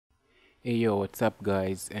Hey yo, what's up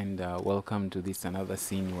guys, and welcome to this another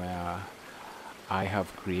scene where I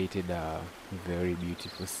have created a very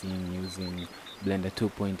beautiful scene using Blender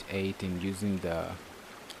 2.8 and using the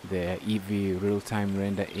eevee real-time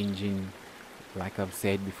render engine. Like I've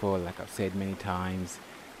said before, like I've said many times,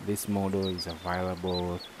 this model is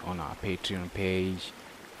available on our Patreon page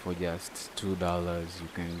for just $2. You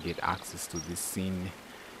can get access to this scene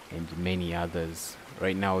and many others.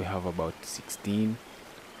 Right now we have about 16,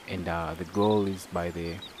 and the goal is by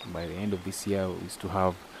the end of this year is to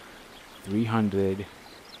have 300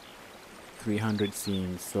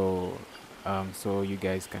 scenes. So you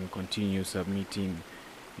guys can continue submitting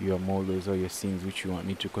your models or your scenes which you want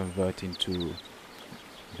me to convert into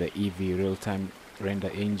the eevee real-time render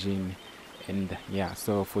engine. And yeah,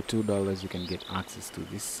 so for $2 you can get access to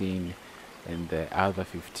this scene, and the other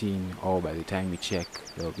 15, or by the time you check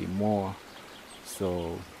there'll be more.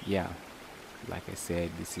 So yeah, like I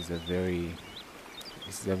said, this is a very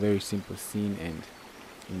simple scene, and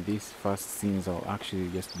in these first scenes I'll actually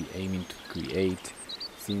just be aiming to create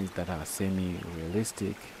scenes that are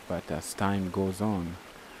semi-realistic, but as time goes on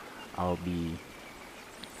I'll be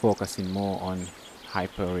focusing more on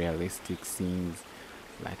hyper-realistic scenes.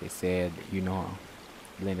 Like I said,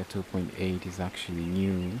 Blender 2.8 is actually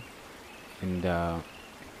new, and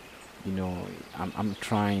I'm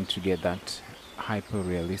trying to get that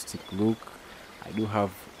hyper-realistic look. I do have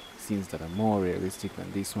scenes that are more realistic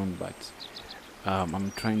than this one, but I'm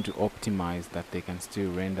trying to optimize that they can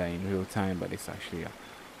still render in real time. But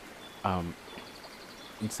um,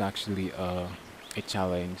 it's actually a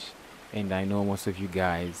challenge, and I know most of you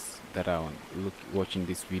guys that are watching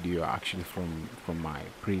this video are actually from my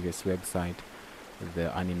previous website, the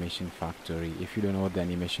Animation Factory. If you don't know what the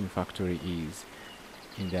Animation Factory is,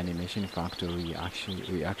 in the Animation Factory we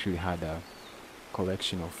actually had a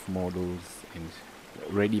collection of models and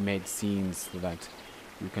ready-made scenes so that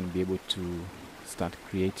you can be able to start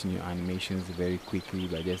creating your animations very quickly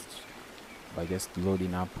by just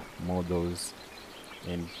loading up models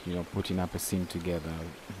and putting up a scene together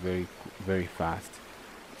very fast.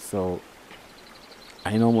 So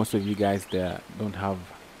I know most of you guys there don't have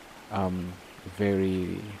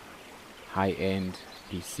very high-end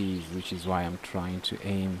PCs, which is why I'm trying to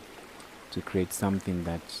aim to create something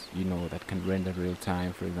that can render real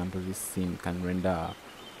time. For example, this scene can render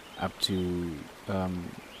up to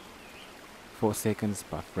 4 seconds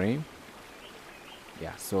per frame.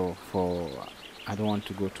 Yeah, so for I don't want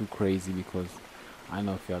to go too crazy, because I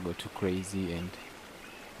know if I go too crazy, and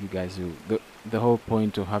you guys will the whole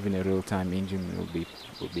point of having a real time engine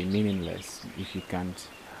will be meaningless if you can't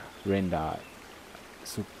render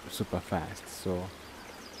super fast. So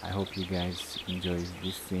I hope you guys enjoy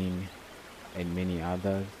this scene and many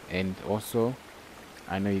others. And also,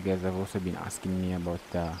 I know you guys have also been asking me about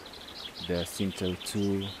the Sintel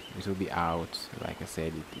 2. It will be out. Like I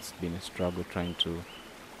said, it's been a struggle trying to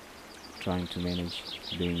manage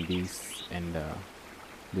doing this, and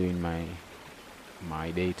doing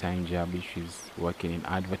my daytime job, which is working in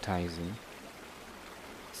advertising.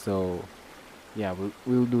 So yeah,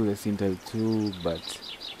 we'll do the Sintel 2, but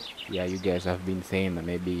yeah, you guys have been saying that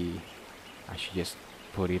maybe I should just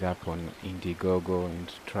put it up on Indiegogo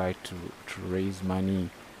and try to raise money,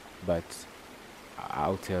 but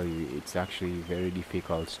I'll tell you, it's actually very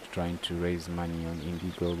difficult trying to raise money on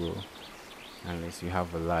Indiegogo unless you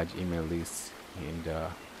have a large email list and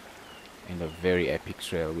a very epic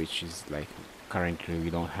trail, which is like currently we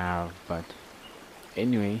don't have. But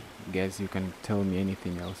anyway, guys, you can tell me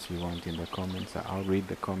anything else you want in the comments. I'll read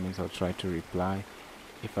the comments. I'll try to reply.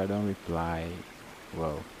 If I don't reply,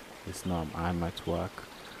 well, it's not, I'm at work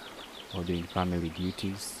or doing family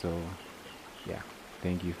duties. So yeah,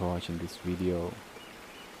 thank you for watching this video.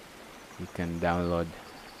 You can download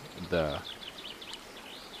the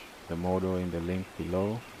model in the link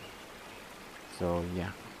below. So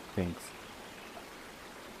yeah, thanks.